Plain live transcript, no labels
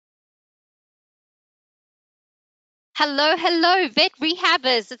Hello, hello, vet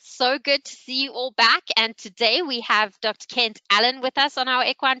rehabbers. It's so good to see you all back. And today we have Dr. Kent Allen with us on our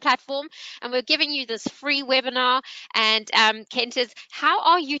Equine platform, and we're giving you this free webinar. And Kent is, how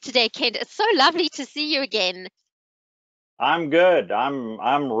are you today, Kent? It's so lovely to see you again. I'm good.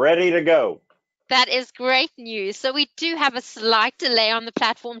 I'm ready to go. That is great news. So we do have a slight delay on the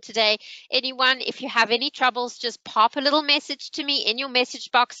platform today. Anyone, if you have any troubles, just pop a little message to me in your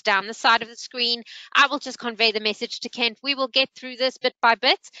message box down the side of the screen. I will just convey the message to Kent. We will get through this bit by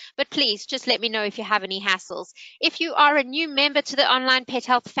bit, but please just let me know if you have any hassles. If you are a new member to the Online Pet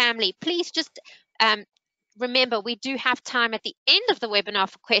Health family, please just um, remember, we do have time at the end of the webinar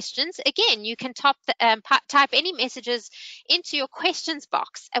for questions. Again, you can type any messages into your questions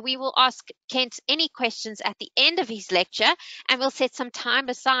box, and we will ask Kent any questions at the end of his lecture, and we'll set some time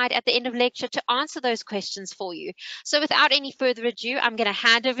aside at the end of lecture to answer those questions for you. So without any further ado, I'm going to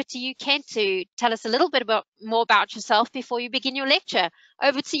hand over to you, Kent, to tell us a little bit more about yourself before you begin your lecture.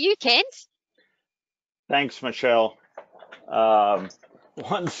 Over to you, Kent. Thanks, Michelle. Um,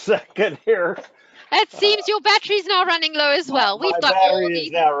 1 second here. It Uh, seems your battery's now running low as my, well. We've my got battery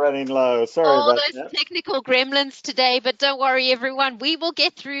is now running low. Sorry all about those that. technical gremlins today, but don't worry, everyone. We will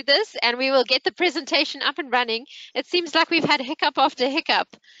get through this and we will get the presentation up and running. It seems like we've had hiccup after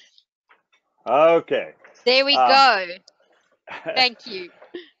hiccup. Okay. There we Um, go. Thank you.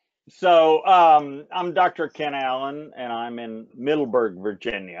 I'm Dr. Ken Allen, and I'm in Middleburg,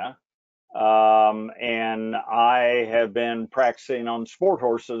 Virginia. And I have been practicing on sport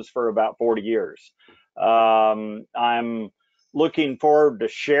horses for about 40 years. I'm looking forward to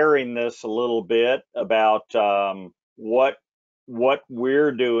sharing this a little bit about what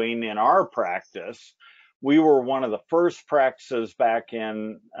we're doing in our practice. We were one of the first practices back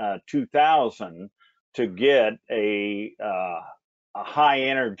in 2000 to get a high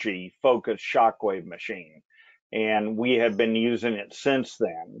energy focused shockwave machine, and we have been using it since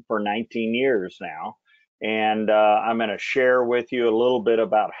then for 19 years now. And I'm going to share with you a little bit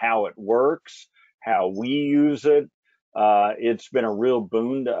about how it works, how we use it. It's been a real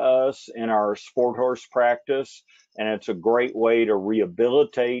boon to us in our sport horse practice, and it's a great way to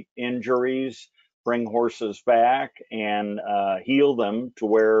rehabilitate injuries, bring horses back, and heal them to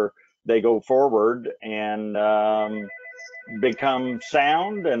where they go forward and become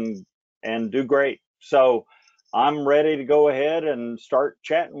sound and do great. So I'm ready to go ahead and start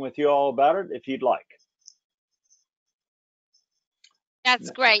chatting with you all about it if you'd like.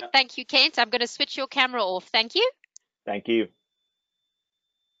 That's great. Thank you, Kent. I'm going to switch your camera off. Thank you. Thank you.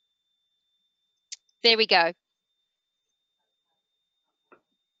 There we go.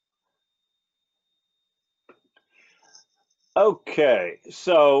 Okay,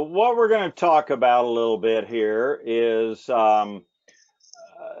 so what we're going to talk about a little bit here is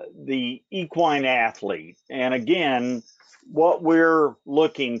the equine athlete. And again, what we're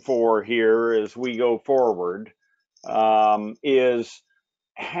looking for here as we go forward is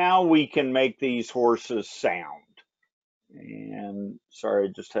how we can make these horses sound. And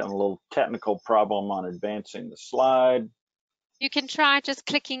sorry, just having a little technical problem on advancing the slide. You can try just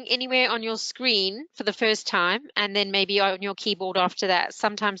clicking anywhere on your screen for the first time and then maybe on your keyboard after that.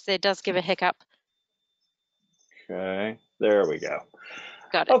 Sometimes there does give a hiccup. Okay, there we go.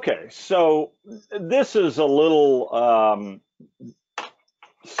 Got it. Okay, so this is a little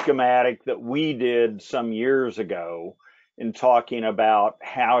schematic that we did some years ago in talking about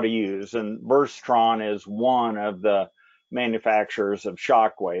how to use, and Verstron is one of the manufacturers of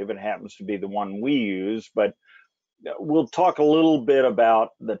Shockwave. It happens to be the one we use, but we'll talk a little bit about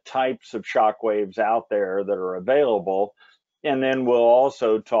the types of shockwaves out there that are available, and then we'll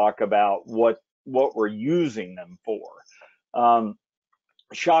also talk about what we're using them for.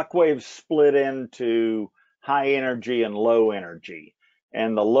 Shockwaves split into high energy and low energy,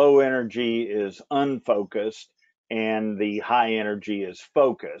 and the low energy is unfocused and the high energy is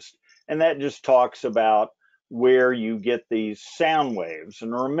focused, and that just talks about where you get these sound waves.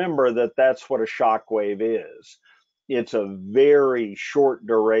 And remember that that's what a shockwave is. It's a very short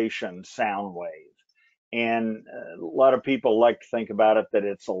duration sound wave, and a lot of people like to think about it that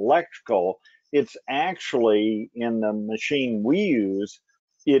it's electrical. It's actually, in the machine we use,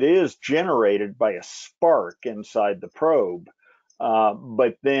 it is generated by a spark inside the probe,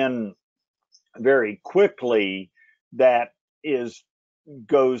 but then very quickly that is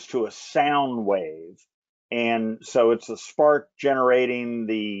goes to a sound wave, and so it's a spark generating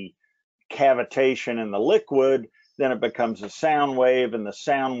the cavitation in the liquid. Then it becomes a sound wave, and the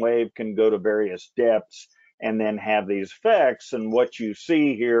sound wave can go to various depths and then have these effects. And what you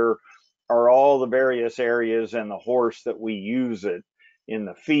see here are all the various areas in the horse that we use it: in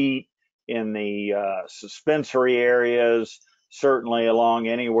the feet, in the suspensory areas, certainly along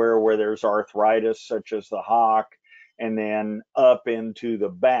anywhere where there's arthritis, such as the hock, and then up into the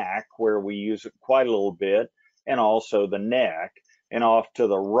back where we use it quite a little bit, and also the neck. And off to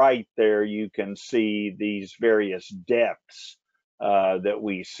the right there, you can see these various depths that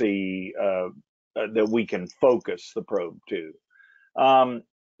we see that we can focus the probe to.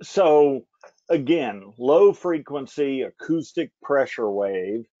 So again, low frequency acoustic pressure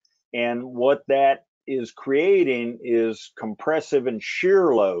wave, and what that is creating is compressive and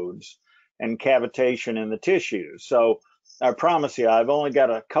shear loads and cavitation in the tissue. So I promise you, I've only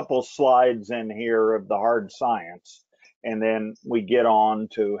got a couple slides in here of the hard science, and then we get on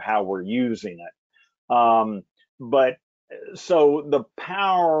to how we're using it. But so the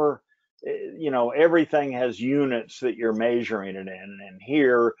power, you know, everything has units that you're measuring it in, and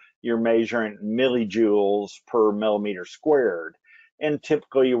here you're measuring millijoules per millimeter squared. And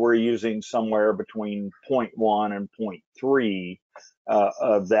typically we're using somewhere between 0.1 and 0.3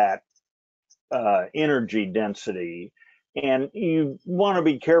 of that energy density. And you want to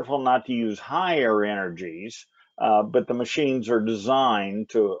be careful not to use higher energies, but the machines are designed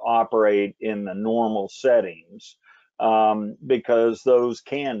to operate in the normal settings because those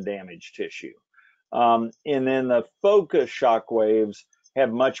can damage tissue. And then the focus shock waves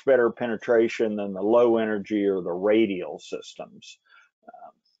have much better penetration than the low energy or the radial systems.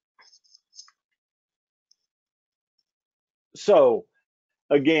 So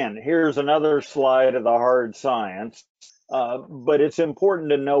again, here's another slide of the hard science, but it's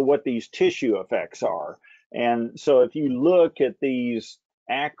important to know what these tissue effects are. And so if you look at these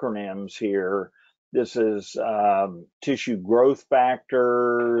acronyms here, this is tissue growth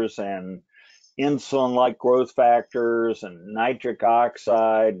factors and insulin-like growth factors and nitric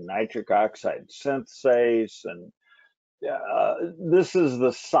oxide synthase, and this is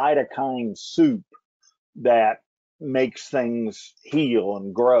the cytokine soup that makes things heal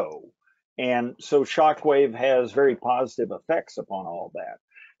and grow. And so Shockwave has very positive effects upon all that.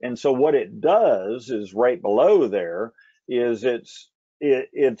 And so what it does is right below there is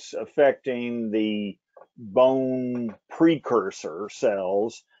it's affecting the bone precursor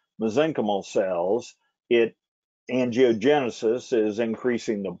cells, mesenchymal cells. Angiogenesis is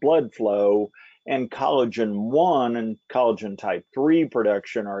increasing the blood flow, and collagen 1 and collagen type 3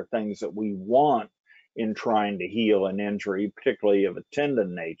 production are things that we want in trying to heal an injury, particularly of a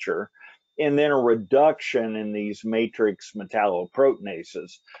tendon nature. And then a reduction in these matrix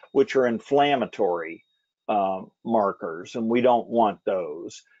metalloproteinases, which are inflammatory markers, and we don't want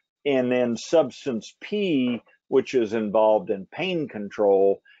those. And then substance P, which is involved in pain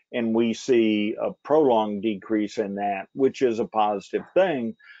control, and we see a prolonged decrease in that, which is a positive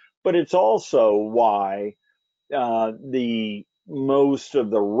thing. But it's also why the most of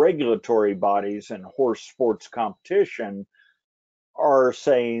the regulatory bodies in horse sports competition are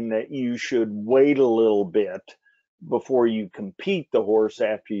saying that you should wait a little bit before you compete the horse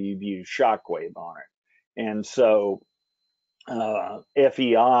after you've used Shockwave on it. And so FEI,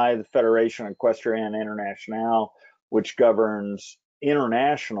 the Federation Equestrienne Internationale, which governs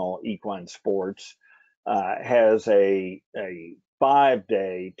international equine sports, has a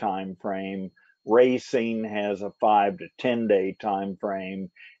 5-day time frame. Racing has a 5 to 10 day time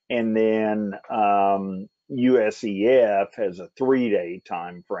frame, and then USEF has a 3-day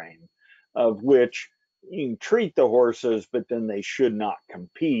time frame, of which you can treat the horses, but then they should not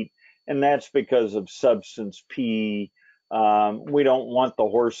compete, and that's because of substance P. We don't want the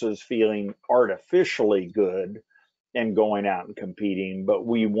horses feeling artificially good and going out and competing, but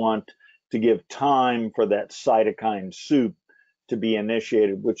we want to give time for that cytokine soup to be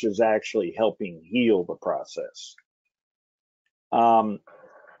initiated, which is actually helping heal the process.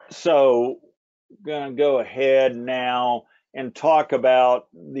 So I'm going to go ahead now and talk about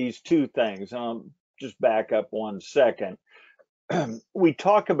these two things. Just back up 1 second. We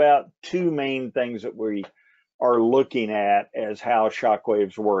talk about two main things that we are looking at as how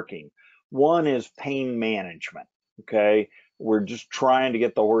Shockwave's working. One is pain management, okay? We're just trying to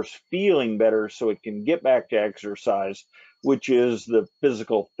get the horse feeling better so it can get back to exercise, which is the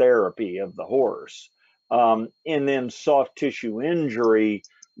physical therapy of the horse. And then soft tissue injury,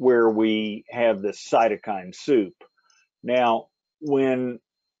 where we have this cytokine soup. Now, when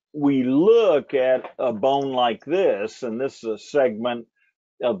we look at a bone like this, and this is a segment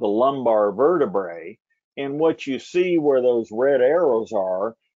of the lumbar vertebrae, and what you see where those red arrows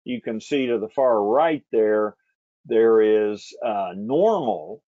are, you can see to the far right there is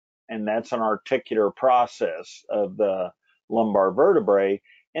normal, and that's an articular process of the lumbar vertebrae.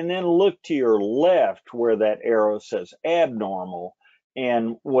 And then look to your left where that arrow says abnormal,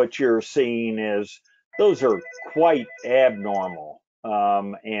 And what you're seeing is those are quite abnormal.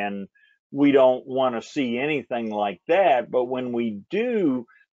 And we don't want to see anything like that. But when we do,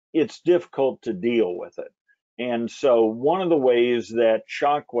 it's difficult to deal with it. And so, one of the ways that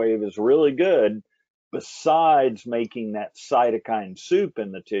Shockwave is really good, besides making that cytokine soup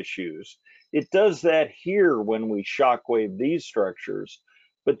in the tissues, it does that here when we shockwave these structures.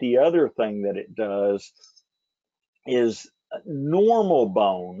 But the other thing that it does is normal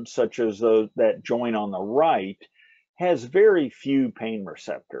bone, such as that joint on the right, has very few pain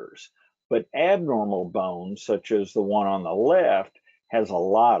receptors, but abnormal bone, such as the one on the left, has a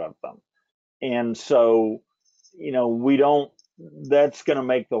lot of them. And so, we don't, that's going to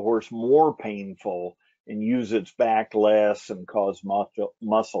make the horse more painful and use its back less and cause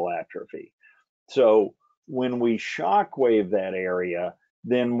muscle atrophy. So when we shockwave that area,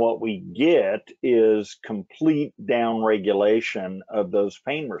 then what we get is complete downregulation of those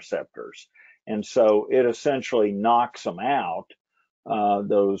pain receptors. And so it essentially knocks them out,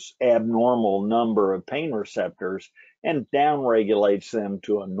 those abnormal number of pain receptors, and downregulates them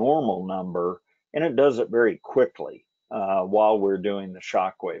to a normal number. And it does it very quickly while we're doing the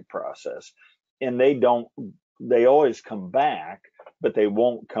shockwave process. And they always come back, but they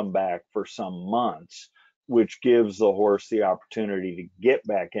won't come back for some months, which gives the horse the opportunity to get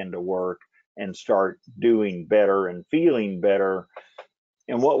back into work and start doing better and feeling better.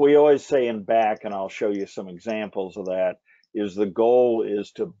 And what we always say in back, and I'll show you some examples of that, is the goal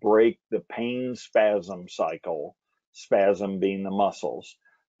is to break the pain spasm cycle, spasm being the muscles,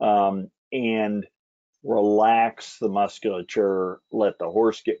 and relax the musculature, let the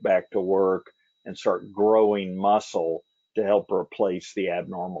horse get back to work and start growing muscle to help replace the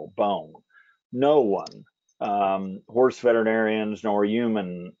abnormal bone. No one, horse veterinarians nor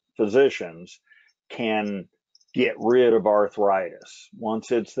human physicians, can get rid of arthritis.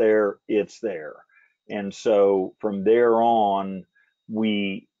 Once it's there, it's there. And so from there on,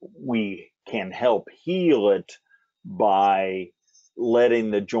 we can help heal it by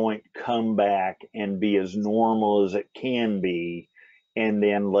letting the joint come back and be as normal as it can be, and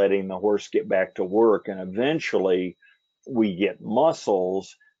then letting the horse get back to work. And eventually we get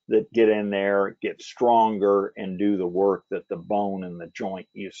muscles that get in there, get stronger, and do the work that the bone and the joint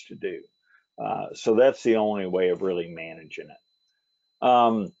used to do. So that's the only way of really managing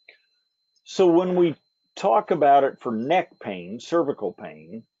it. So when we talk about it for neck pain, cervical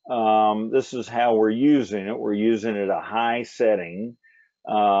pain, this is how we're using it. We're using it at a high setting.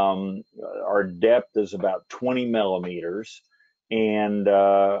 Our depth is about 20 millimeters, and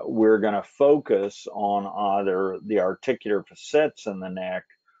we're going to focus on either the articular facets in the neck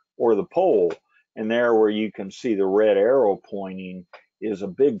or the pole. And there, where you can see the red arrow pointing, is a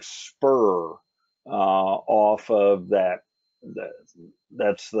big spur off of that.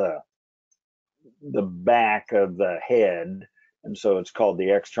 That's the back of the head, and so it's called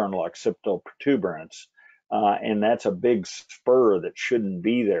the external occipital protuberance. And that's a big spur that shouldn't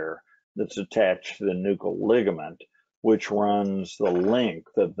be there, that's attached to the nuchal ligament, which runs the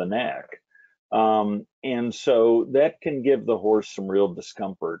length of the neck. And so that can give the horse some real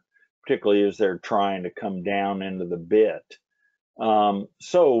discomfort, particularly as they're trying to come down into the bit.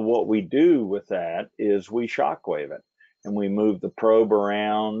 So what we do with that is we shockwave it, and we move the probe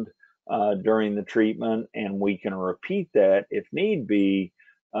around during the treatment, and we can repeat that if need be.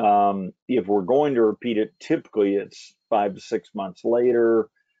 If we're going to repeat it, typically it's 5 to 6 months later,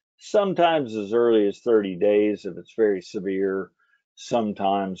 sometimes as early as 30 days if it's very severe,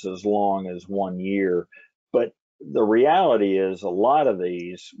 sometimes as long as 1 year. But the reality is a lot of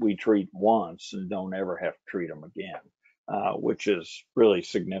these we treat once and don't ever have to treat them again, which is really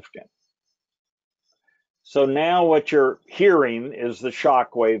significant. So now what you're hearing is the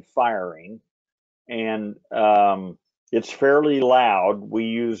shockwave firing, and it's fairly loud. We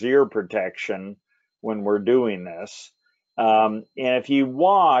use ear protection when we're doing this. And if you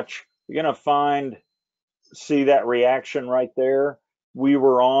watch, you're going to see that reaction right there. We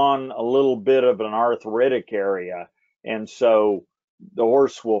were on a little bit of an arthritic area, and so the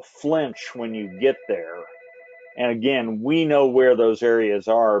horse will flinch when you get there. And again, we know where those areas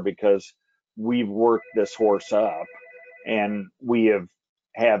are because we've worked this horse up, and we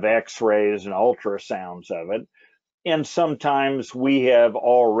have x-rays and ultrasounds of it. And sometimes we have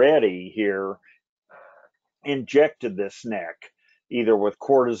already here injected this neck, either with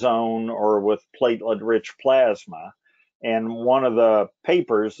cortisone or with platelet-rich plasma. And one of the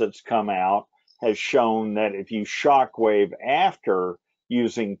papers that's come out has shown that if you shockwave after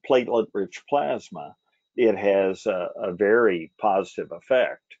using platelet-rich plasma, it has a very positive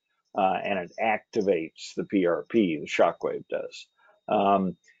effect, and it activates the PRP, the shockwave does.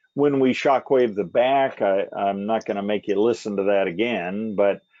 When we shockwave the back, I'm not going to make you listen to that again,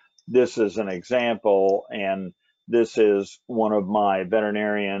 but this is an example, and this is one of my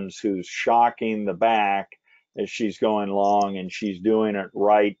veterinarians who's shocking the back as she's going along, and she's doing it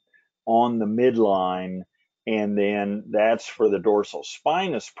right on the midline. And then that's for the dorsal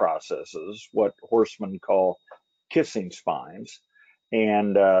spinous processes, what horsemen call kissing spines.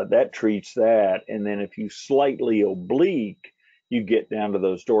 And that treats that. And then if you slightly oblique, you get down to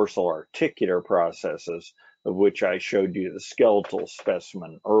those dorsal articular processes, of which I showed you the skeletal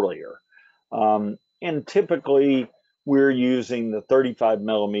specimen earlier. And typically, we're using the 35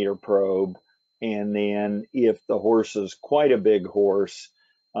 millimeter probe. And then if the horse is quite a big horse,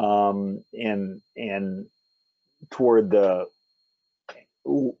 and toward the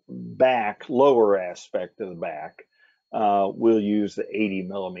back, lower aspect of the back, we'll use the 80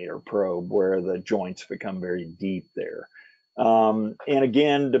 millimeter probe where the joints become very deep there. And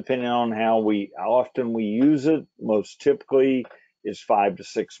again, depending on how often we use it, most typically is 5 to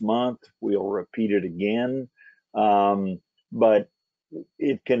 6 months. We'll repeat it again. But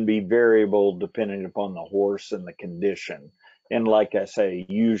it can be variable depending upon the horse and the condition. And like I say,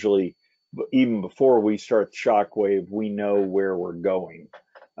 usually even before we start the shockwave, we know where we're going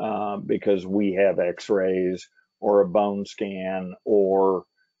because we have x-rays or a bone scan, or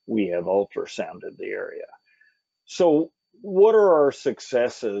we have ultrasounded the area. So what are our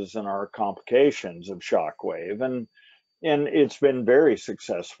successes and our complications of shockwave? And it's been very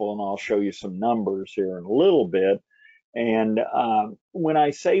successful, and I'll show you some numbers here in a little bit. And when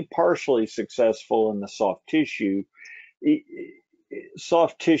I say partially successful in the soft tissue,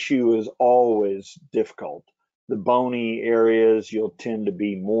 soft tissue is always difficult. The bony areas you'll tend to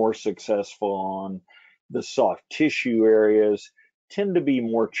be more successful on. The soft tissue areas tend to be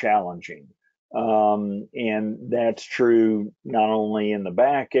more challenging. And that's true not only in the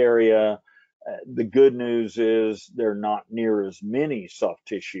back area. The good news is there are not near as many soft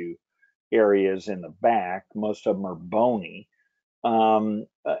tissue areas in the back. Most of them are bony.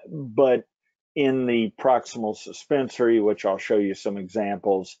 But in the proximal suspensory, which I'll show you some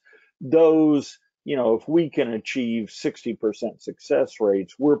examples, those, if we can achieve 60% success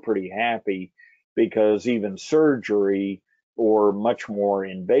rates, we're pretty happy, because even surgery or much more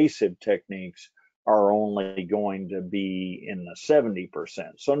invasive techniques are only going to be in the 70%.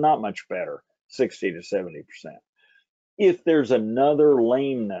 So not much better, 60 to 70%. If there's another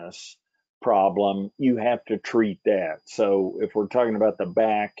lameness problem, you have to treat that. So if we're talking about the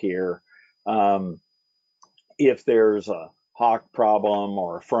back here, if there's a hock problem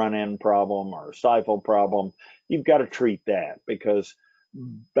or a front end problem or a stifle problem, you've got to treat that, because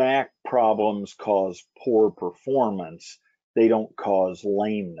back problems cause poor performance. They don't cause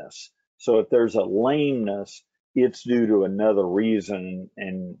lameness. So if there's a lameness, it's due to another reason,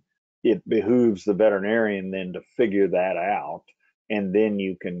 and it behooves the veterinarian then to figure that out, and then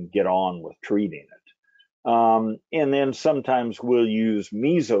you can get on with treating it. And then sometimes we'll use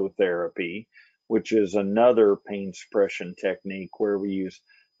mesotherapy, which is another pain suppression technique where we use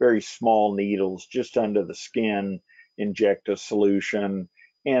very small needles just under the skin, inject a solution,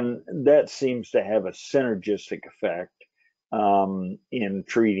 and that seems to have a synergistic effect in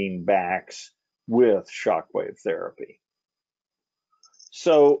treating backs with shockwave therapy.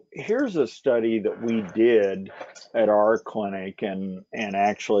 So here's a study that we did at our clinic, and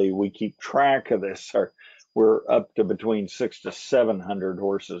actually we keep track of this. We're up to between 600 to 700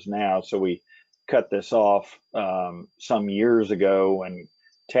 horses now, so we cut this off some years ago and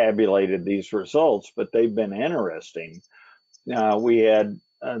tabulated these results, but they've been interesting. We had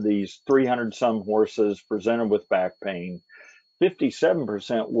these 300 some horses presented with back pain.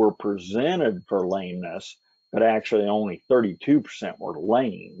 57% were presented for lameness, but actually only 32% were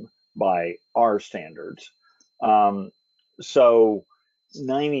lame by our standards. So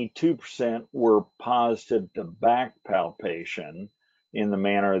 92% were positive to back palpation in the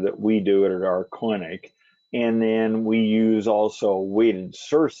manner that we do it at our clinic. And then we use also a weighted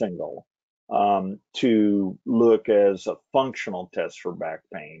surcingle to look as a functional test for back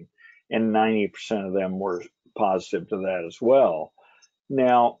pain. And 90% of them were positive to that as well.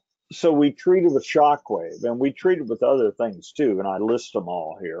 Now, so we treated with shockwave, and we treated with other things too, and I list them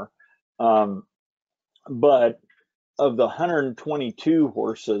all here. But of the 122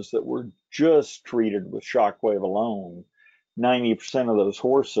 horses that were just treated with shockwave alone, 90% of those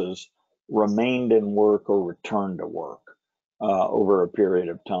horses remained in work or returned to work over a period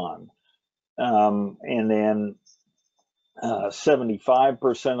of time. And then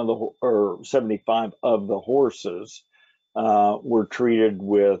 75% of the horses were treated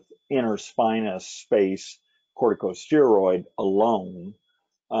with interspinous space corticosteroid alone,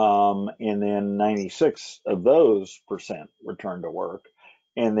 and then 96 of those percent returned to work.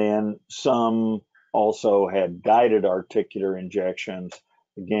 And then some also had guided articular injections.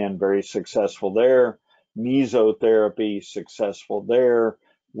 Again, very successful there. Mesotherapy, successful there.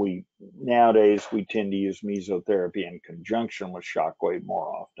 Nowadays we tend to use mesotherapy in conjunction with Shockwave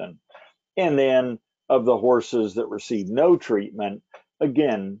more often. And then of the horses that receive no treatment,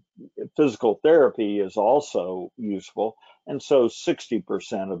 again, physical therapy is also useful. And so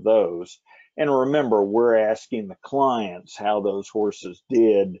 60% of those. And remember, we're asking the clients how those horses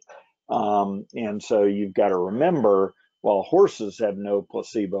did. And so you've got to remember, while horses have no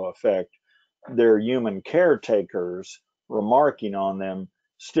placebo effect, their human caretakers remarking on them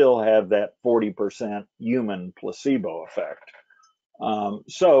still have that 40% human placebo effect.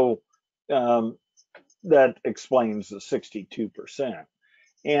 So that explains the 62%.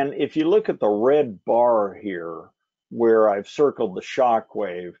 And if you look at the red bar here, where I've circled the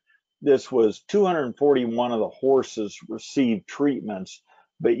Shockwave, this was 241 of the horses received treatments,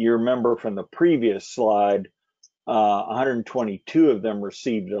 but you remember from the previous slide, 122 of them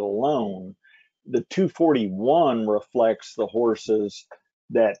received it alone. The 241 reflects the horses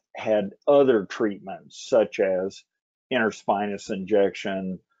that had other treatments, such as interspinous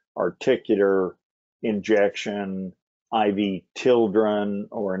injection, articular injection, IV Tildren,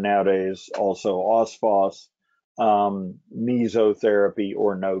 or nowadays also OSPOS, mesotherapy,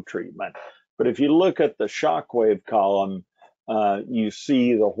 or no treatment. But if you look at the Shockwave column, you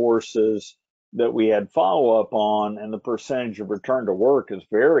see the horses that we had follow-up on, and the percentage of return to work is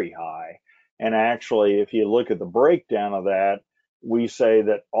very high. And actually, if you look at the breakdown of that, we say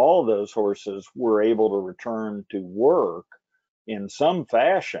that all those horses were able to return to work in some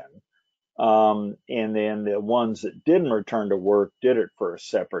fashion. And then the ones that didn't return to work did it for a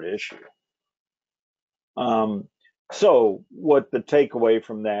separate issue. So what the takeaway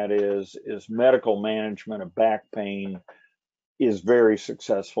from that is medical management of back pain is very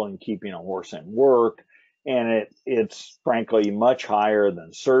successful in keeping a horse in work. And it's frankly much higher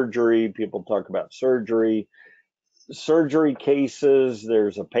than surgery. People talk about surgery. Surgery cases,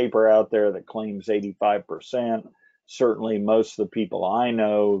 there's a paper out there that claims 85%. Certainly most of the people I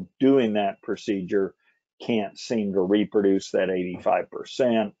know doing that procedure can't seem to reproduce that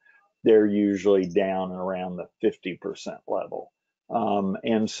 85%. They're usually down around the 50% level.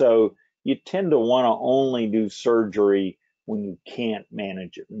 And so you tend to want to only do surgery when you can't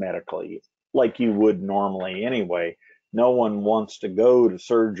manage it medically, like you would normally anyway. No one wants to go to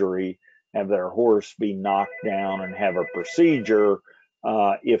surgery, have their horse be knocked down, and have a procedure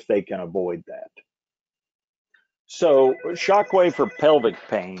if they can avoid that. So Shockwave for pelvic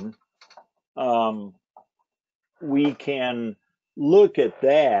pain, we can look at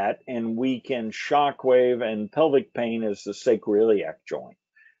that, and we can Shockwave, and pelvic pain is the sacroiliac joint.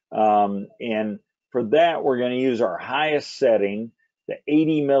 And for that, we're going to use our highest setting, the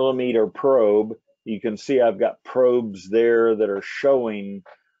 80 millimeter probe. You can see I've got probes there that are showing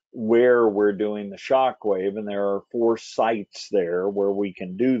where we're doing the Shockwave, and there are 4 sites there where we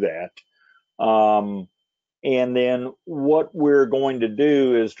can do that. And then what we're going to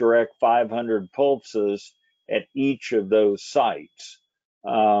do is direct 500 pulses at each of those sites.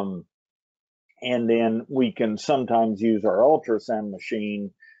 And then we can sometimes use our ultrasound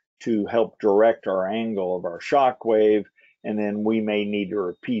machine to help direct our angle of our Shockwave, and then we may need to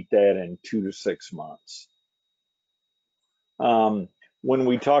repeat that in 2 to 6 months. When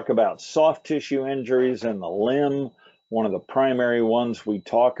we talk about soft tissue injuries in the limb, one of the primary ones we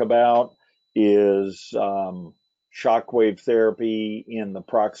talk about is Shockwave therapy in the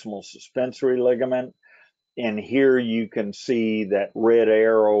proximal suspensory ligament. And here you can see that red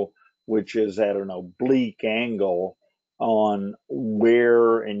arrow, which is at an oblique angle on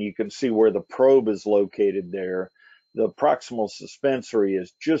where, and you can see where the probe is located there. The proximal suspensory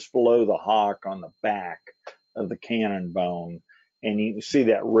is just below the hock on the back of the cannon bone. And you can see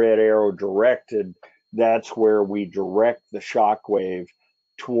that red arrow directed. That's where we direct the Shockwave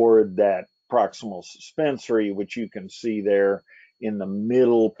toward that proximal suspensory, which you can see there in the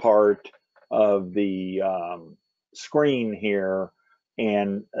middle part of the screen here.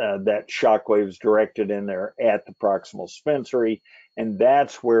 And that Shockwave is directed in there at the proximal suspensory. And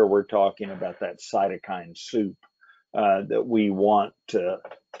that's where we're talking about that cytokine soup that we want to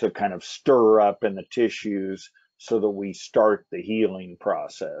kind of stir up in the tissues so that we start the healing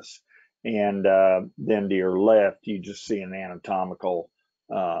process. And then to your left, you just see an anatomical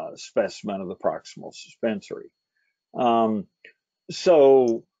specimen of the proximal suspensory.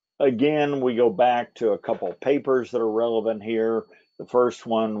 So again, we go back to a couple of papers that are relevant here. The first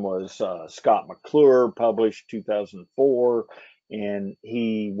one was Scott McClure, published 2004, and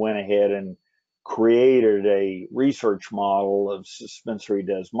he went ahead and created a research model of suspensory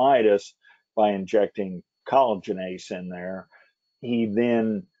desmitis by injecting collagenase in there. He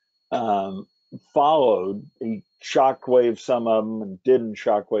then he shockwave some of them and didn't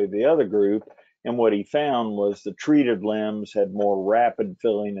shockwave the other group. And what he found was the treated limbs had more rapid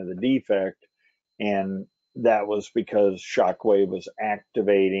filling of the defect. And that was because shockwave was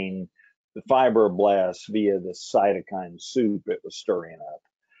activating the fibroblasts via the cytokine soup it was stirring up.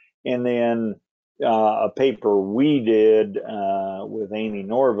 And then a paper we did with Amy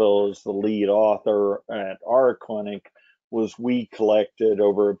Norville as the lead author at our clinic was we collected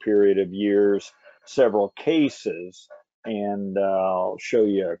over a period of years several cases, and I'll show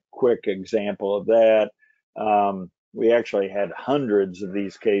you a quick example of that. We actually had hundreds of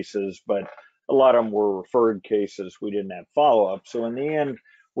these cases, but a lot of them were referred cases. We didn't have follow-up. So in the end,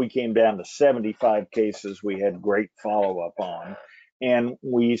 we came down to 75 cases we had great follow-up on. And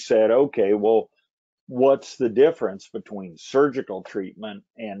we said, okay, well, what's the difference between surgical treatment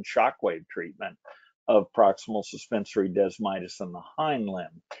and shockwave treatment of proximal suspensory desmitis in the hind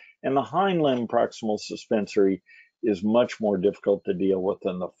limb? And the hind limb proximal suspensory is much more difficult to deal with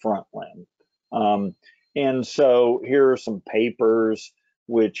than the front limb. And so here are some papers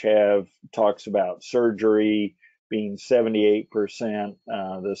which talks about surgery being 78%.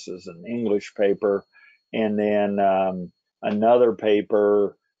 This is an English paper. And then another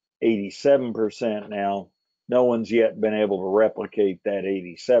paper, 87%. Now, no one's yet been able to replicate that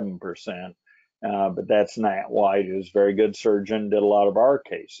 87%, but that's Nat White, who's a very good surgeon, did a lot of our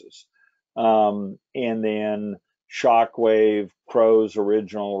cases. And then Shockwave, Crow's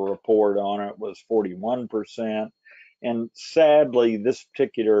original report on it was 41%. And sadly, this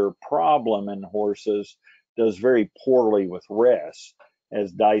particular problem in horses does very poorly with rest,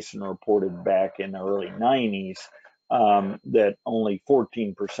 as Dyson reported back in the early 90s, that only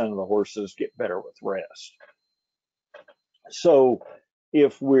 14% of the horses get better with rest. So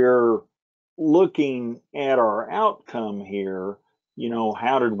if we're looking at our outcome here,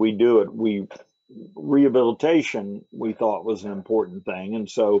 how did we do it? Rehabilitation, we thought, was an important thing. And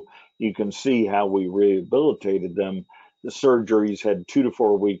so you can see how we rehabilitated them. The surgeries had 2 to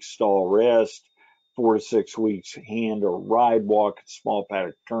 4 weeks stall rest, 4 to 6 weeks hand or ride walk at small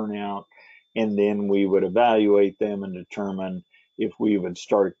paddock turnout. And then we would evaluate them and determine if we would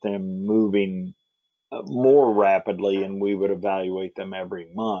start them moving more rapidly, and we would evaluate them every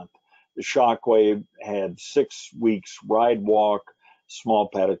month. The Shockwave had 6 weeks ride walk, small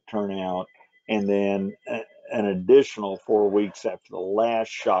paddock turnout, and then an additional 4 weeks after the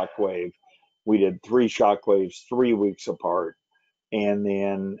last Shockwave. We did 3 Shockwaves 3 weeks apart. And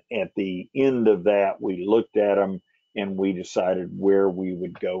then at the end of that, we looked at them and we decided where we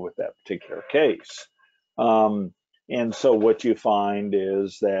would go with that particular case. And so what you find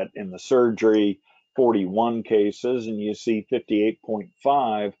is that in the surgery, 41 cases, and you see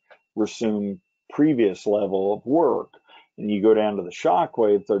 58.5 resumed previous level of work. And you go down to the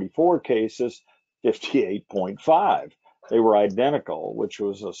Shockwave, 34 cases, 58.5. They were identical, which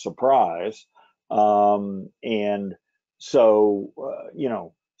was a surprise. And so,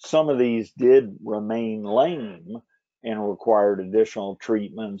 some of these did remain lame and required additional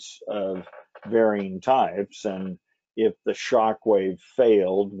treatments of varying types. And if the Shockwave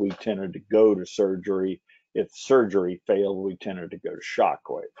failed, we tended to go to surgery. If surgery failed, we tended to go to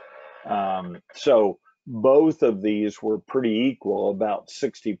Shockwave. So both of these were pretty equal, about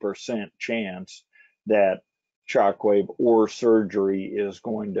 60% chance that Shockwave or surgery is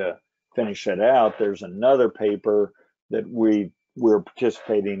going to finish it out. There's another paper that we're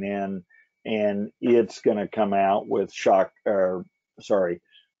participating in, and it's going to come out with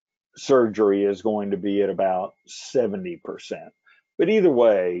surgery is going to be at about 70%. But either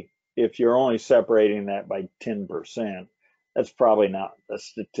way, if you're only separating that by 10%, that's probably not a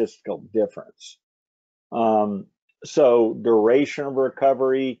statistical difference. So duration of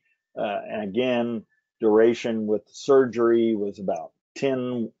recovery, and again, duration with surgery was about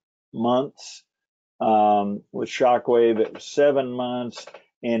 10 months. With Shockwave, it was 7 months.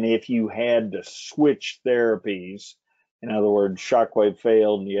 And if you had to switch therapies, in other words, Shockwave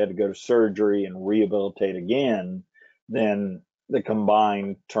failed and you had to go to surgery and rehabilitate again, then the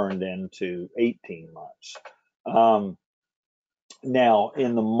combined turned into 18 months. Now,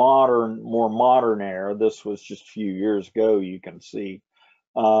 in the more modern era, this was just a few years ago, you can see,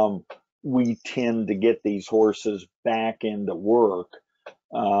 we tend to get these horses back into work.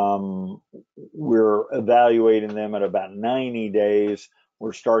 We're evaluating them at about 90 days.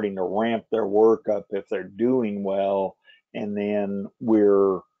 We're starting to ramp their work up if they're doing well. And then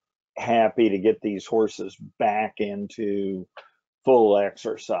we're happy to get these horses back into full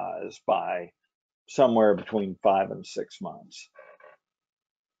exercise by somewhere between 5 and 6 months.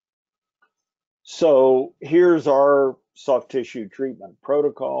 So here's our soft tissue treatment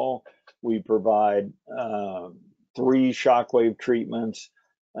protocol. We provide 3 Shockwave treatments,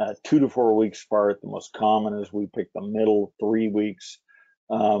 2 to 4 weeks apart. The most common is we pick the middle 3 weeks.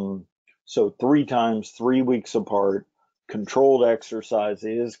 So 3 times 3 weeks apart. Controlled exercise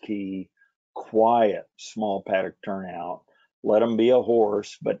is key. Quiet, small paddock turnout. Let them be a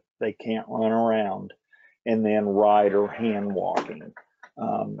horse, but they can't run around. And then ride or hand walking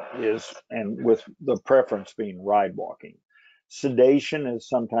and with the preference being ride walking. Sedation is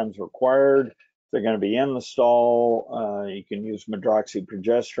sometimes required. If they're going to be in the stall, you can use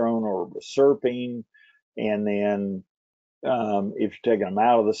medroxyprogesterone or reserpine. And then if you're taking them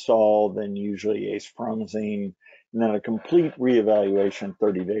out of the stall, then usually acepromazine, and then a complete reevaluation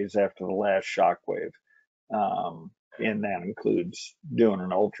 30 days after the last Shockwave. And that includes doing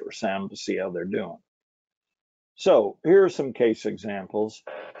an ultrasound to see how they're doing. So here are some case examples.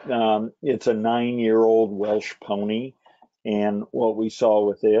 It's a 9-year-old Welsh pony, and what we saw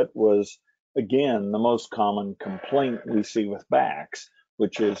with it was, again, the most common complaint we see with backs,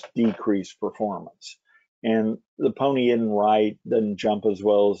 which is decreased performance. And the pony isn't right, doesn't jump as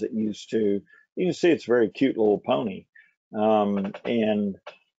well as it used to. You can see it's a very cute little pony. And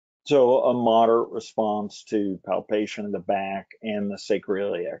so a moderate response to palpation of the back and the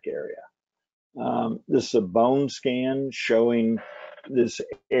sacroiliac area. This is a bone scan showing this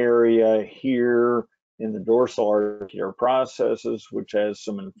area here in the dorsal articular processes, which has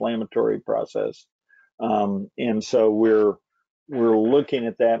some inflammatory process. And so we're looking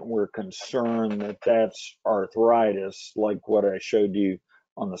at that, and we're concerned that that's arthritis, like what I showed you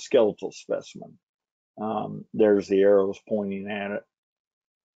on the skeletal specimen. There's the arrows pointing at it.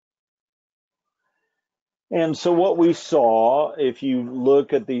 And so what we saw, if you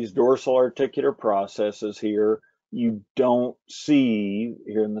look at these dorsal articular processes here, you don't see,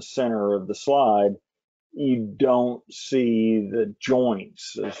 here in the center of the slide, you don't see the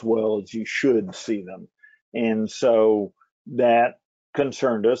joints as well as you should see them. And so that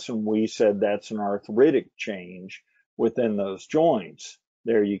concerned us, and we said that's an arthritic change within those joints.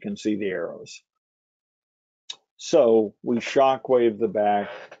 There you can see the arrows. So we shockwave the back,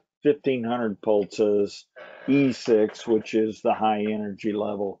 1500 pulses, E6, which is the high energy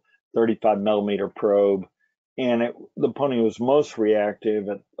level, 35 millimeter probe. And the pony was most reactive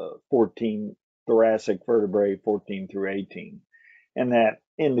at 14 thoracic vertebrae, 14 through 18. And that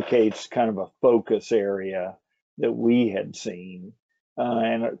indicates kind of a focus area that we had seen.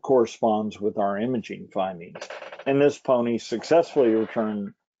 And it corresponds with our imaging findings. And this pony successfully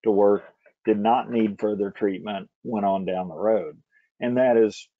returned to work, did not need further treatment, went on down the road. And that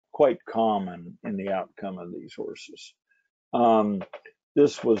is quite common in the outcome of these horses.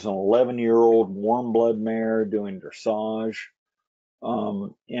 This was an 11-year-old warm blood mare doing dressage.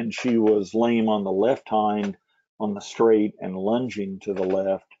 And she was lame on the left hind on the straight and lunging to the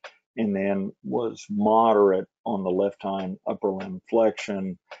left, and then was moderate on the left hind upper limb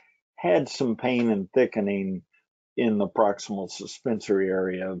flexion, had some pain and thickening in the proximal suspensory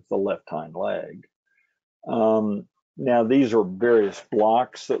area of the left hind leg. Now, these are various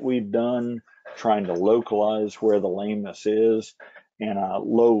blocks that we've done, trying to localize where the lameness is, and a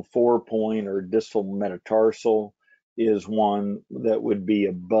low 4-point or distal metatarsal is one that would be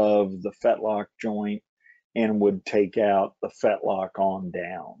above the fetlock joint and would take out the fetlock on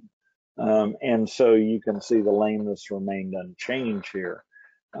down. And so you can see the lameness remained unchanged here.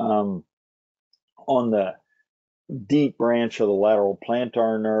 On the deep branch of the lateral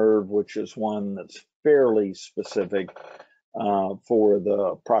plantar nerve, which is one that's fairly specific for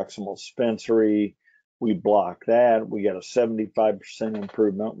the proximal suspensory, we block that. We got a 75%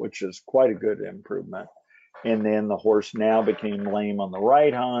 improvement, which is quite a good improvement. And then the horse now became lame on the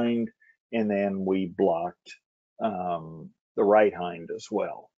right hind, and then we blocked the right hind as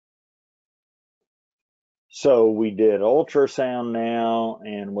well. So we did ultrasound now,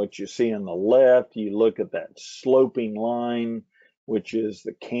 and what you see on the left, you look at that sloping line, which is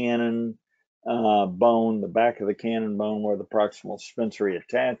the cannon bone, the back of the cannon bone where the proximal suspensory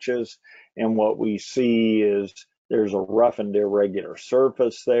attaches. And what we see is there's a roughened irregular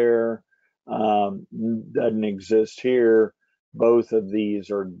surface there. Doesn't exist here. Both of these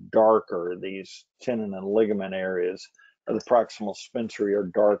are darker. These tendon and ligament areas of the proximal suspensory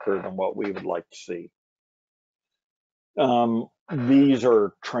are darker than what we would like to see. These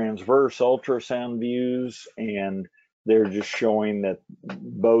are transverse ultrasound views, and They're just showing that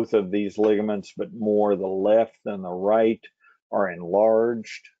both of these ligaments, but more the left than the right, are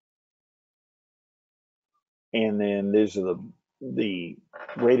enlarged. And then these are the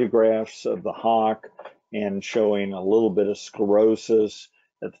radiographs of the hock, and showing a little bit of sclerosis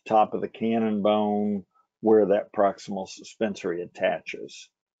at the top of the cannon bone where that proximal suspensory attaches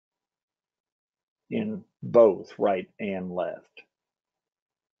in both right and left.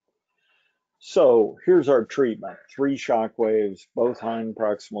 So here's our treatment: 3 shock waves, both hind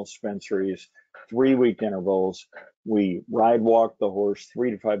proximal suspensories, 3-week intervals. We ride walk the horse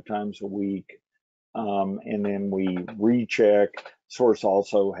 3 to 5 times a week. And then we recheck. This horse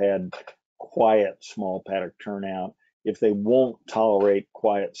also had quiet small paddock turnout. If they won't tolerate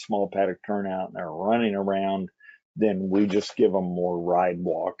quiet small paddock turnout and they're running around, then we just give them more ride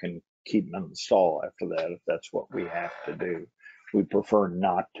walk and keep them in the stall after that, if that's what we have to do. We prefer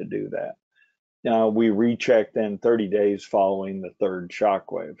not to do that. We recheck then 30 days following the 3rd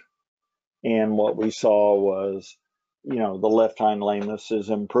shock wave. And what we saw was, the left hind lameness is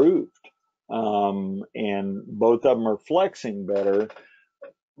improved. And both of them are flexing better,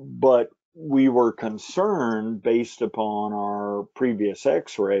 but we were concerned based upon our previous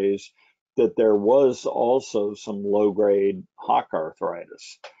x-rays that there was also some low-grade hock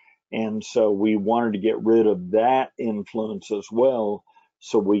arthritis. And so we wanted to get rid of that influence as well,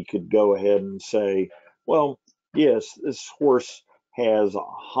 so we could go ahead and say, well, yes, this horse has a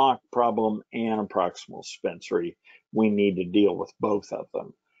hock problem and a proximal suspensory. We need to deal with both of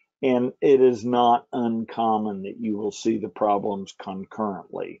them. And it is not uncommon that you will see the problems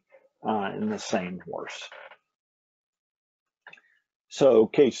concurrently in the same horse. So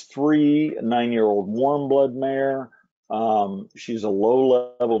case 3, a 9-year-old warm blood mare. She's a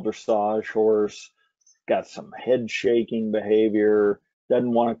low-level dressage horse, got some head shaking behavior,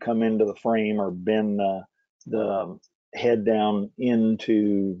 doesn't want to come into the frame or bend the head down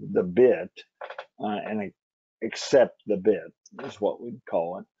into the bit and accept the bit is what we'd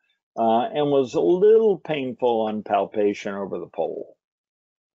call it. And was a little painful on palpation over the pole.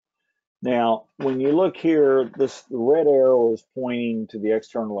 Now, when you look here, the red arrow is pointing to the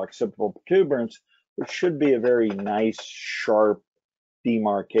external occipital protuberance, which should be a very nice, sharp,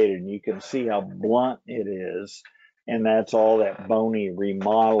 demarcated, and you can see how blunt it is, and that's all that bony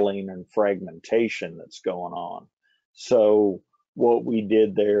remodeling and fragmentation that's going on. So what we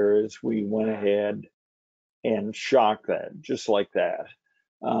did there is we went ahead and shocked that, just like that.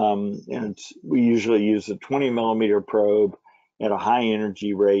 And we usually use a 20-millimeter probe at a high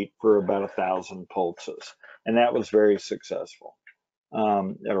energy rate for about 1,000 pulses, and that was very successful.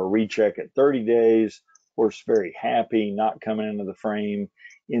 At a recheck at 30 days, horse very happy, not coming into the frame.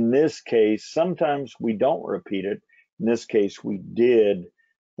 In this case, sometimes we don't repeat it. In this case, we did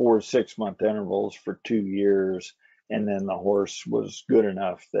 4 6-month intervals for 2 years, and then the horse was good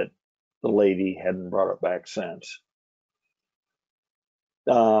enough that the lady hadn't brought it back since.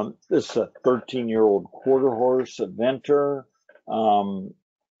 This is a 13-year-old quarter horse, a Venter,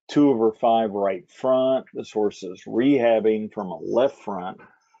 2 over 5 right front. This horse is rehabbing from a left front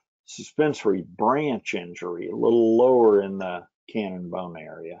suspensory branch injury, a little lower in the cannon bone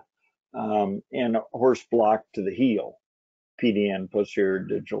area, and a horse blocked to the heel, PDN, posterior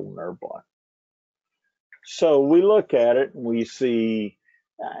digital nerve block. So we look at it and we see,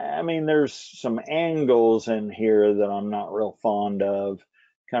 there's some angles in here that I'm not real fond of,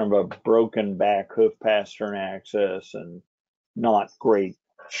 kind of a broken back hoof pastern axis and not great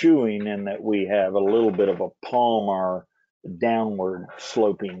shoeing, in that we have a little bit of a palmar downward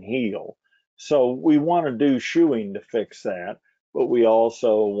sloping heel. So we want to do shoeing to fix that, but we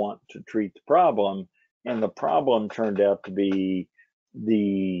also want to treat the problem. And the problem turned out to be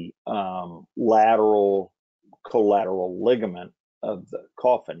the lateral collateral ligament of the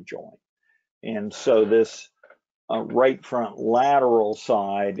coffin joint. And so this right front lateral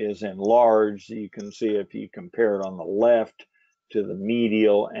side is enlarged. You can see if you compare it on the left to the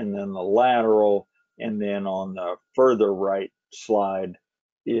medial and then the lateral, and then on the further right slide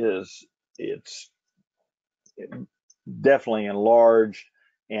it's definitely enlarged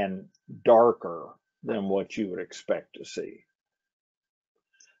and darker than what you would expect to see.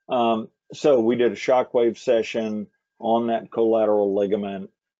 So we did a shockwave session on that collateral ligament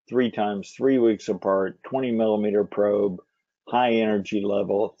 3 times 3 weeks apart, 20-millimeter probe, high energy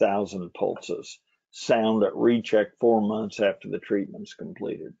level, 1,000 pulses. Sound at recheck 4 months after the treatment's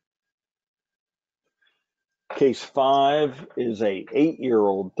completed. Case 5 is a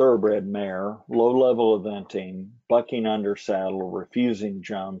 8-year-old thoroughbred mare, low level eventing, bucking under saddle, refusing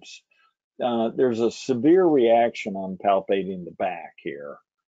jumps. There's a severe reaction on palpating the back here.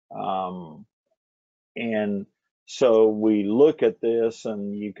 And So we look at this,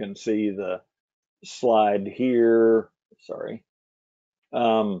 and you can see the slide here. Sorry.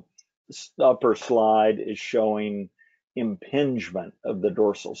 Upper slide is showing impingement of the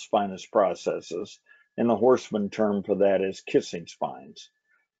dorsal spinous processes, and the horseman term for that is kissing spines.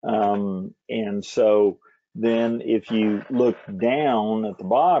 And so then if you look down at the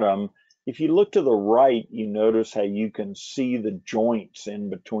bottom, if you look to the right, you notice how you can see the joints in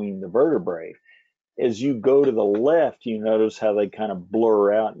between the vertebrae. As you go to the left, you notice how they kind of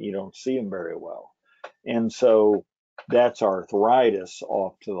blur out and you don't see them very well. And so that's arthritis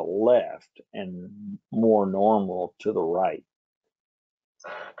off to the left and more normal to the right.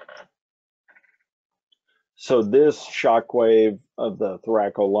 So this shockwave of the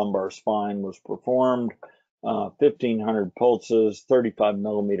thoracolumbar spine was performed, 1,500 pulses, 35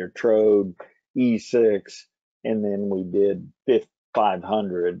 millimeter trode, E6, and then we did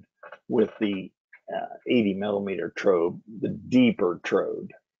 500 with the 80 millimeter trode, the deeper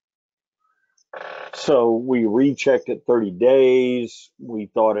trode. So we rechecked at 30 days. We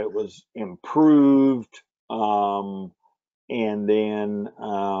thought it was improved. And then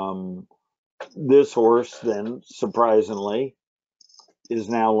this horse then, surprisingly, is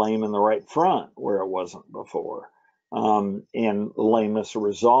now lame in the right front where it wasn't before. And lameness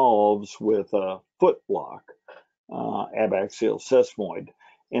resolves with a foot block, abaxial sesamoid.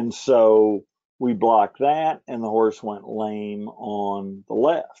 And so we blocked that, and the horse went lame on the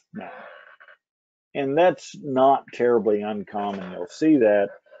left now. And that's not terribly uncommon. You'll see that.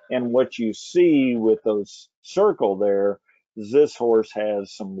 And what you see with those circle there is this horse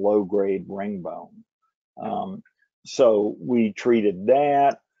has some low-grade ring bone. So we treated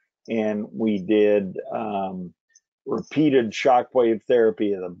that, and we did repeated shockwave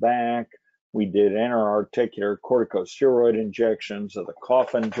therapy of the back. We did interarticular corticosteroid injections of the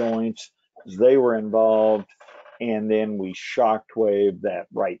coffin joints as they were involved, and then we shockwave that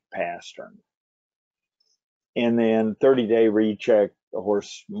right pastern. And then 30-day recheck, the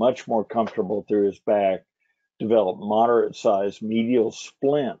horse much more comfortable through his back, developed moderate-sized medial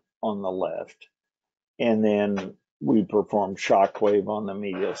splint on the left, and then we performed shockwave on the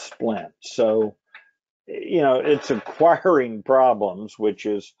medial splint. So, it's acquiring problems, which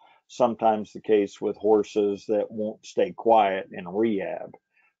is sometimes the case with horses that won't stay quiet in rehab,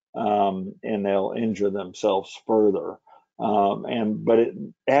 and they'll injure themselves further. But it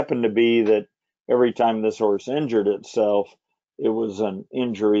happened to be that every time this horse injured itself, it was an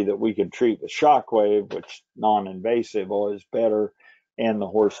injury that we could treat with shockwave, which non-invasive, always better, and the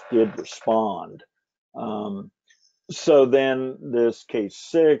horse did respond. So then this case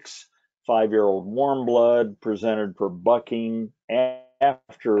 6, 5-year-old warm blood, presented for bucking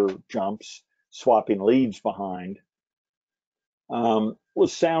after jumps, swapping leads behind.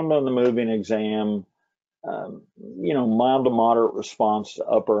 Was sound on the moving exam, mild to moderate response to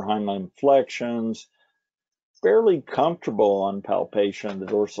upper hind limb flexions, fairly comfortable on palpation of the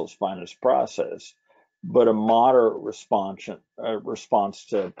dorsal spinous process, but a moderate response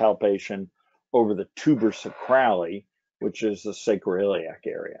to palpation over the tuber sacrali, which is the sacroiliac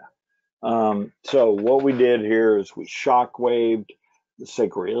area. So what we did here is we shockwaved the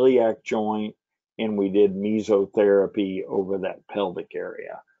sacroiliac joint, and we did mesotherapy over that pelvic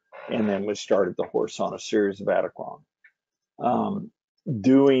area. And then we started the horse on a series of Adequan.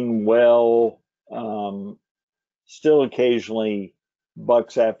 Doing well, still occasionally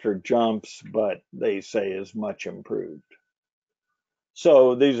bucks after jumps, but they say is much improved.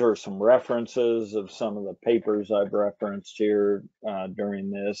 So these are some references of some of the papers I've referenced here during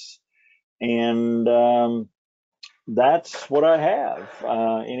this. And that's what I have.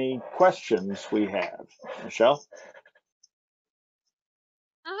 Any questions we have? Michelle?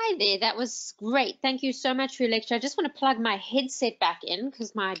 Hi there, that was great. Thank you so much for your lecture. I just want to plug my headset back in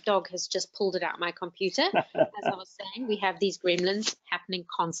because my dog has just pulled it out my computer. As I was saying, we have these gremlins happening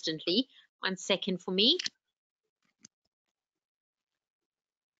constantly. 1 second for me.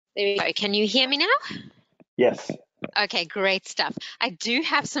 There we go. Can you hear me now? Yes. Okay, great stuff. I do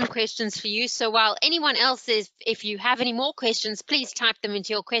have some questions for you. So while anyone else if you have any more questions, please type them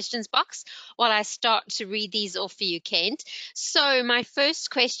into your questions box while I start to read these off for you, Kent. So my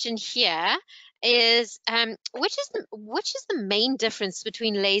first question here is which is the main difference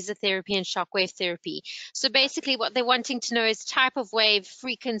between laser therapy and shockwave therapy? So basically what they're wanting to know is type of wave,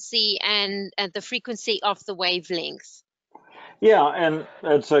 frequency, and the frequency of the wavelength. Yeah, and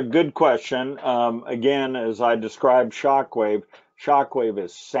that's a good question. Again, as I described shockwave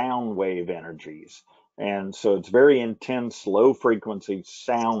is sound wave energies. And so it's very intense, low frequency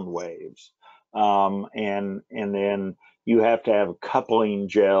sound waves. And then you have to have a coupling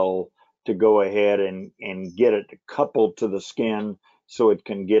gel to go ahead and get it coupled to the skin so it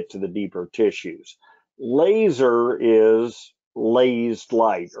can get to the deeper tissues. Laser is lased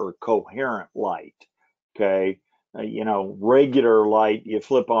light or coherent light, okay? You know, regular light, you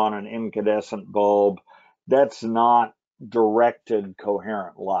flip on an incandescent bulb, that's not directed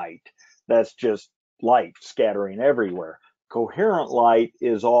coherent light. That's just light scattering everywhere. Coherent light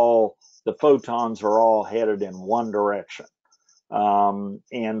is all, the photons are all headed in one direction.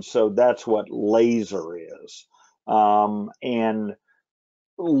 And so that's what laser is. And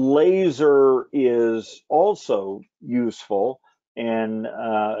laser is also useful. And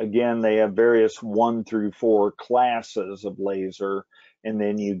again, they have various 1 through 4 classes of laser. And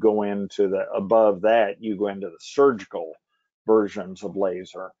then you go into the, above that, you go into the surgical versions of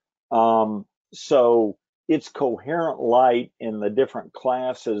laser. So it's coherent light, and the different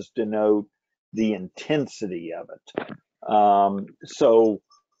classes denote the intensity of it. So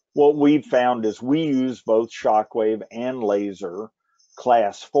what we've found is we use both shockwave and laser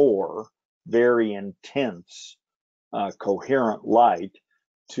class 4, very intense, coherent light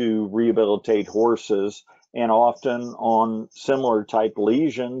to rehabilitate horses, and often on similar type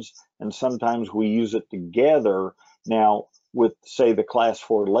lesions, and sometimes we use it together. Now, with, say, the class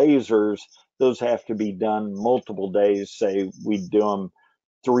 4 lasers, those have to be done multiple days. Say we do them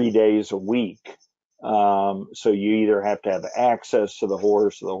 3 days a week. So you either have to have access to the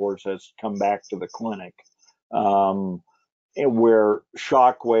horse, or the horse has to come back to the clinic. And where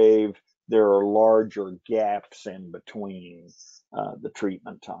shockwave, there are larger gaps in between the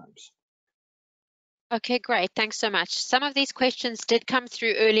treatment times. Okay, great. Thanks so much. Some of these questions did come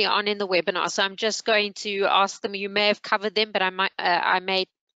through early on in the webinar, so I'm just going to ask them. You may have covered them, but I may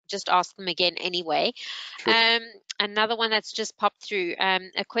just ask them again anyway. Sure. Another one that's just popped through,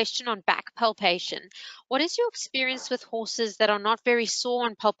 a question on back palpation. What is your experience with horses that are not very sore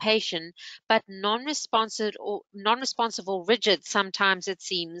on palpation, but non-responsive or rigid sometimes, it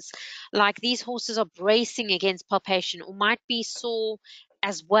seems? Like these horses are bracing against palpation or might be sore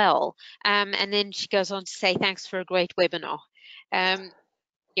as well. And then she goes on to say, thanks for a great webinar.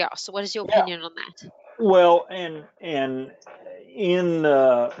 Yeah, so what is your Yeah. opinion on that? Well, and in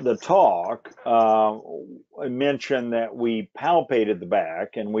the talk, I mentioned that we palpated the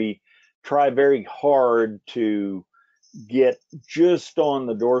back, and we try very hard to get just on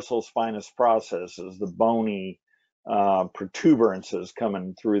the dorsal spinous processes, the bony protuberances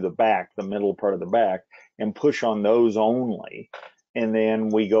coming through the back, the middle part of the back, and push on those only. And then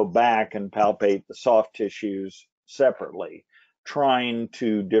we go back and palpate the soft tissues separately, trying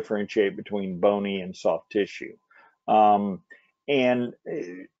to differentiate between bony and soft tissue. And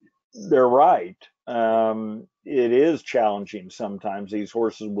they're right. It is challenging sometimes. These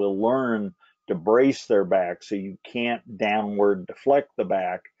horses will learn to brace their back so you can't downward deflect the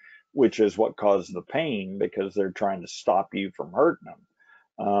back, which is what causes the pain, because they're trying to stop you from hurting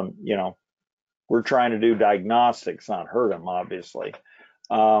them. You know, we're trying to do diagnostics, not hurt them, obviously.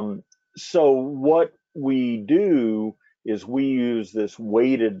 So what we do is we use this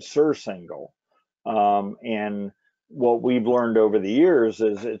weighted surcingle. And what we've learned over the years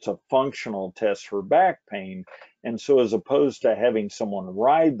is it's a functional test for back pain. And so as opposed to having someone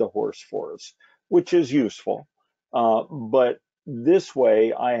ride the horse for us, which is useful, but this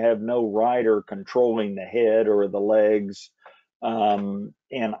way I have no rider controlling the head or the legs. And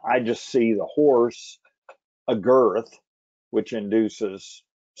I just see the horse, a girth, which induces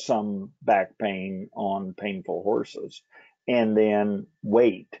some back pain on painful horses, and then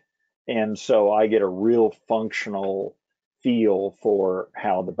weight. And so I get a real functional feel for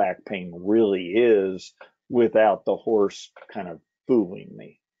how the back pain really is without the horse kind of fooling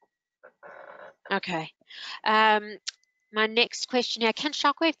me. Okay. My next question here, can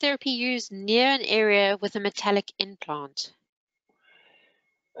shockwave therapy use near an area with a metallic implant?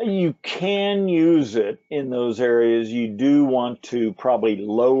 You can use it in those areas. You do want to probably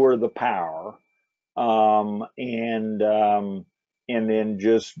lower the power, and then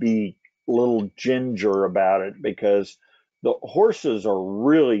just be a little ginger about it, because the horses are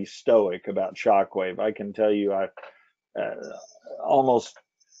really stoic about shockwave. I can tell you, almost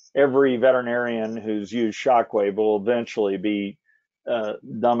every veterinarian who's used shockwave will eventually be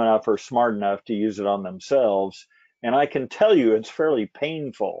dumb enough or smart enough to use it on themselves. And I can tell you it's fairly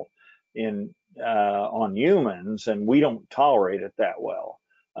painful in on humans, and we don't tolerate it that well.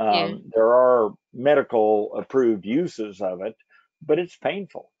 Yeah. There are medical approved uses of it, but it's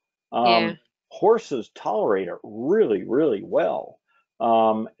painful. Yeah. Horses tolerate it really, really well.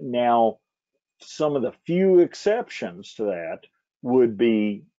 Now, some of the few exceptions to that would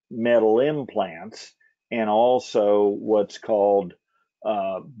be metal implants, and also what's called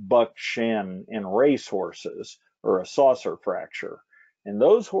buck shin in race horses or a saucer fracture. And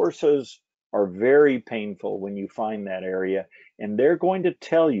those horses are very painful when you find that area, and they're going to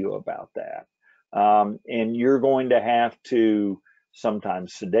tell you about that. And you're going to have to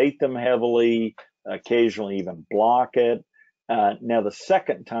sometimes sedate them heavily, occasionally even block it. Now, the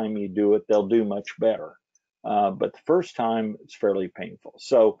second time you do it, they'll do much better. But the first time, it's fairly painful.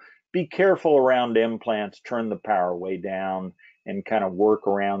 So be careful around implants, turn the power way down, and kind of work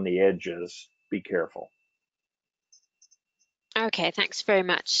around the edges. Be careful. Okay, thanks very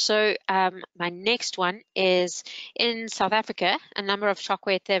much. So my next one is in South Africa, a number of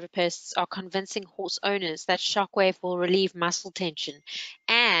Shockwave therapists are convincing horse owners that Shockwave will relieve muscle tension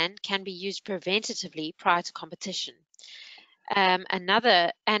and can be used preventatively prior to competition.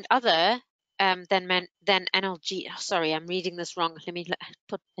 Other than analgesia. Sorry, I'm reading this wrong. Let me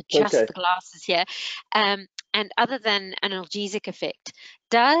adjust Okay. the glasses here. And other than analgesic effect,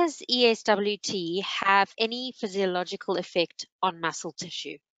 does ESWT have any physiological effect on muscle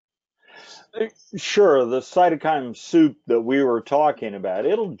tissue? Sure, the cytokine soup that we were talking about,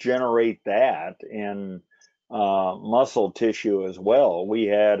 it'll generate that in muscle tissue as well. We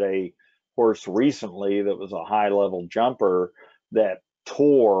had a horse recently that was a high-level jumper that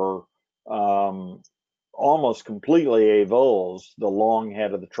tore almost completely avulsed the long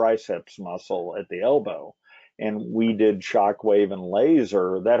head of the triceps muscle at the elbow. And we did shockwave and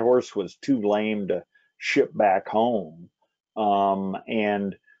laser. That horse was too lame to ship back home.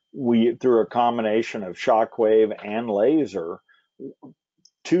 And we, through a combination of shockwave and laser,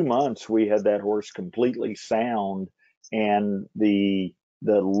 2 months we had that horse completely sound, and the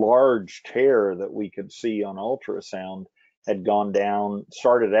large tear that we could see on ultrasound had gone down,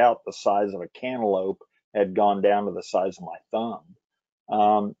 started out the size of a cantaloupe, had gone down to the size of my thumb.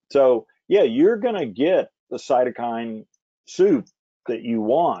 So yeah, you're going to get the cytokine soup that you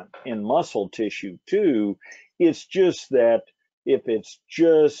want in muscle tissue too. It's just that if it's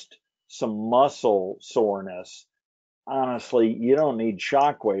just some muscle soreness, honestly, you don't need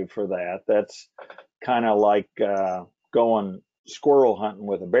shockwave for that. That's kind of like going squirrel hunting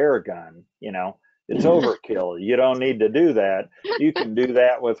with a bear gun, you know. It's overkill. You don't need to do that. You can do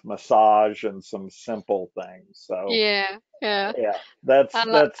that with massage and some simple things. So Yeah, yeah. yeah, that's I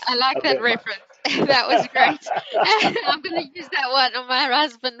like a that bit much. reference. That was great. I'm going to use that one on my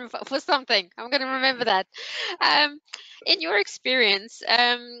husband for something. I'm going to remember that. Um, in your experience,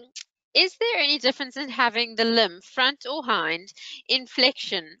 is there any difference in having the limb, front or hind, in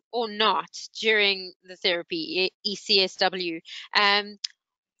flexion or not during the therapy, ECSW,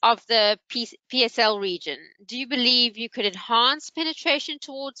 of the PSL region? Do you believe you could enhance penetration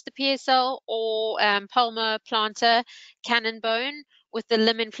towards the PSL or palmar plantar cannon bone with the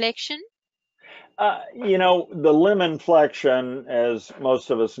limb inflection? You know, the limb inflection, as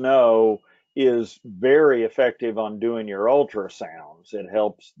most of us know, is very effective on doing your ultrasounds. It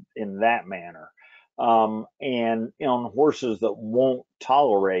helps in that manner. And on horses that won't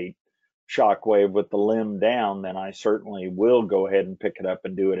tolerate shockwave with the limb down, then I certainly will go ahead and pick it up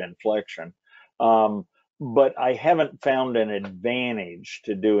and do it in flexion. But I haven't found an advantage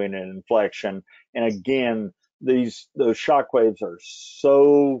to doing it in flexion. And again, those shockwaves are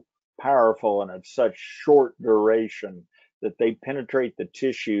so powerful and of such short duration that they penetrate the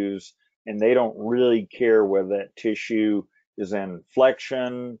tissues, and they don't really care whether that tissue is in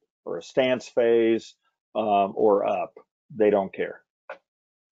flexion or a stance phase or up. They don't care.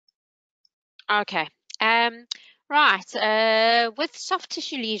 Okay. Right. With soft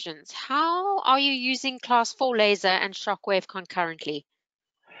tissue lesions, how are you using class 4 laser and shockwave concurrently?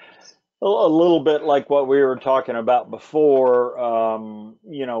 A little bit like what we were talking about before.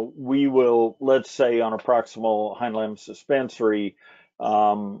 You know, we will, let's say on a proximal hind limb suspensory,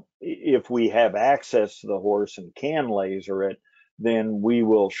 if we have access to the horse and can laser it, then we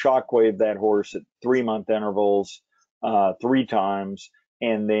will shockwave that horse at 3-month intervals 3 times.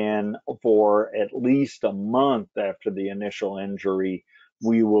 And then for at least a month after the initial injury,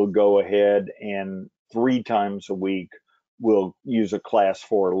 we will go ahead and 3 times a week we'll use a class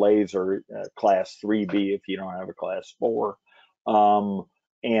 4 laser, class 3B if you don't have a class 4.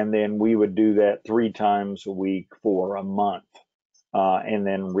 And then we would do that 3 times a week for a month, and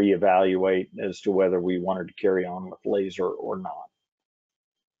then reevaluate as to whether we wanted to carry on with laser or not.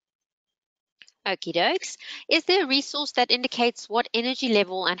 Okie dokes. Is there a resource that indicates what energy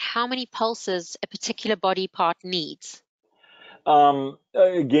level and how many pulses a particular body part needs? Again,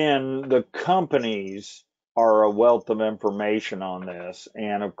 the companies are a wealth of information on this,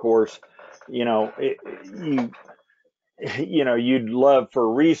 and of course, you know, you'd love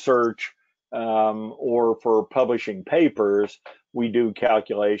for research or for publishing papers, we do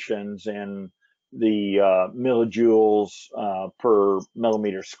calculations in the millijoules per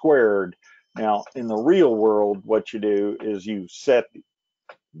millimeter squared. Now, in the real world, what you do is you set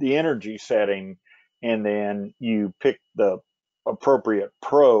the energy setting, and then you pick the appropriate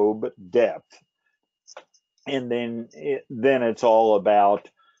probe depth, and then it's all about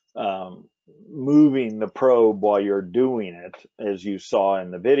um, moving the probe while you're doing it, as you saw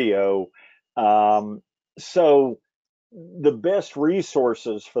in the video. So the best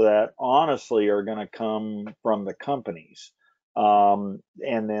resources for that, honestly, are going to come from the companies, and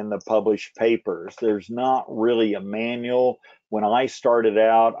then the published papers. There's not really a manual. When I started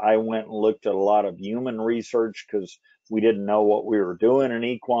out, I went and looked at a lot of human research because we didn't know what we were doing in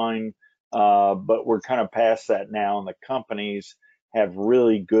equine. But we're kind of past that now, and the companies have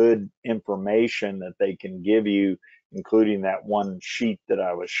really good information that they can give you, including that one sheet that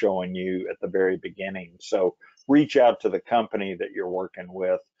I was showing you at the very beginning. So reach out to the company that you're working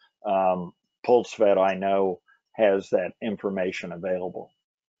with. PulseVet, I know, has that information available.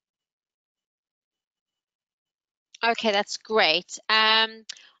 Okay, that's great.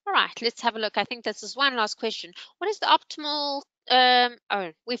 All right, let's have a look. I think this is one last question. What is the optimal,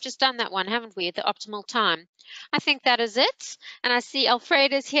 oh, we've just done that one, haven't we? The optimal time. I think that is it. And I see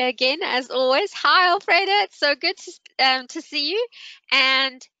Alfreda's here again, as always. Hi, Alfreda. It's so good to see you.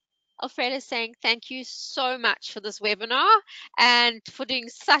 And Alfredo is saying thank you so much for this webinar and for doing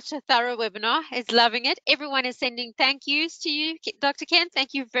such a thorough webinar. Is loving it. Everyone is sending thank yous to you, Dr. Ken.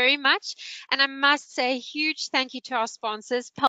 Thank you very much. And I must say a huge thank you to our sponsors,